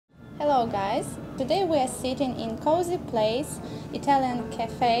Hello guys! Today we are sitting in cozy place, Italian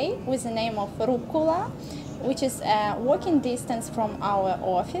cafe with the name of Rucola, which is a walking distance from our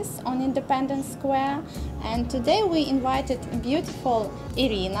office on Independence Square. And today we invited beautiful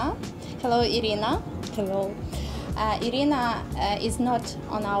Irina. Hello Irina. Hello. Irina is not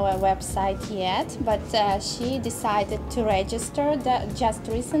on our website yet, but she decided to register just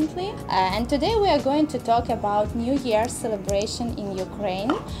recently. And today we are going to talk about New Year celebration in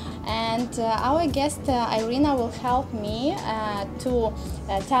Ukraine. And our guest Irina will help me to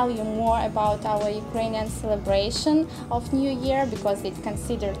tell you more about our Ukrainian celebration of New Year, because it's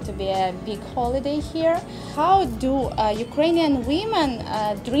considered to be a big holiday here. How do Ukrainian women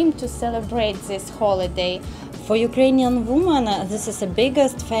dream to celebrate this holiday? For Ukrainian women, this is the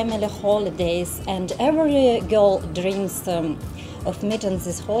biggest family holidays, and every girl dreams of meeting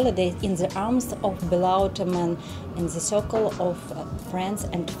this holiday in the arms of beloved man, in the circle of friends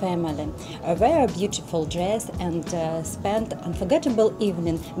and family. Wear a beautiful dress and spend unforgettable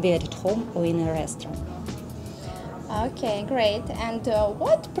evening, be it at home or in a restaurant. Okay, great. And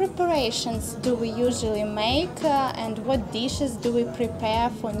what preparations do we usually make and what dishes do we prepare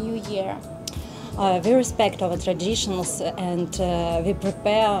for New Year? We respect our traditions and we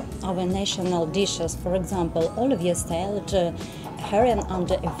prepare our national dishes. For example, Olivier salad, herring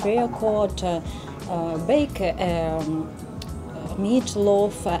under a fire coat, bake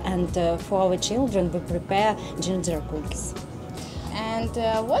meatloaf, and for our children we prepare ginger cookies. And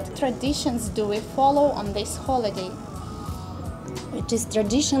what traditions do we follow on this holiday? It is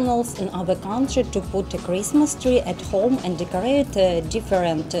traditional in our country to put a Christmas tree at home and decorate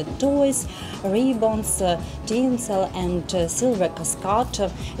different toys, ribbons, tinsel and silver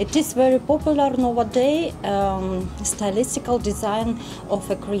cascade. It is very popular nowadays, stylistical design of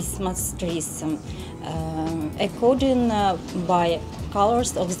a Christmas trees, according by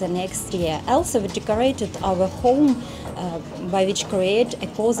colors of the next year. Also, we decorated our home by which create a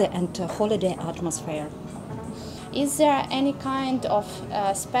cozy and holiday atmosphere. Is there any kind of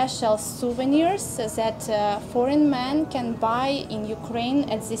special souvenirs that foreign men can buy in Ukraine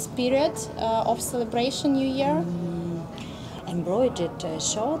at this period of celebration New Year? Embroidered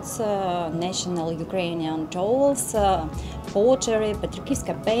shirts, national Ukrainian towels, pottery,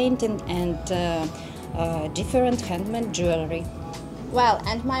 Petrikivska painting, and different handmade jewelry. Well,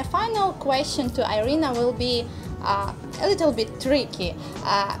 and my final question to Irina will be a little bit tricky.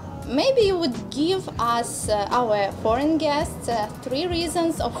 Maybe you would give us, our foreign guests, 3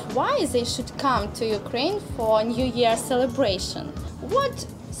 reasons of why they should come to Ukraine for New Year celebration. What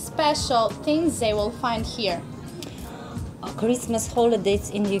special things they will find here? Christmas holidays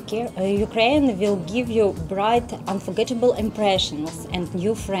in Ukraine will give you bright, unforgettable impressions and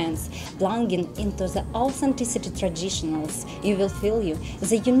new friends. Plunging into the authenticity traditionals, you will feel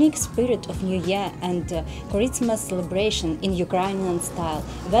the unique spirit of New Year and Christmas celebration in Ukrainian style.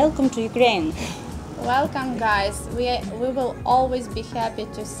 Welcome to Ukraine! Welcome guys, we will always be happy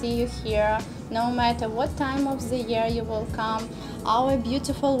to see you here, no matter what time of the year you will come. Our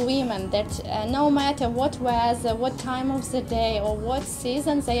beautiful women that no matter what weather, what time of the day or what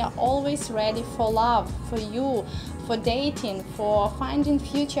season, they are always ready for love, for you, for dating, for finding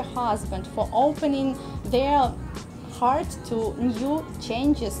future husband, for opening their heart to new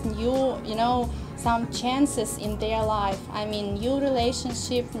changes, new, some chances in their life. I mean, new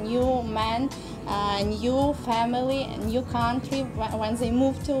relationship, new man, new family, new country when they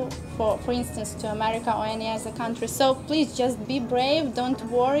move to, for instance, to America or any other country. So please just be brave, don't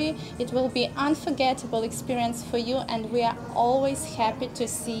worry. It will be unforgettable experience for you, and we are always happy to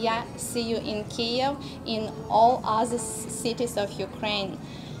see you in Kyiv, in all other cities of Ukraine.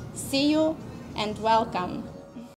 See you and welcome.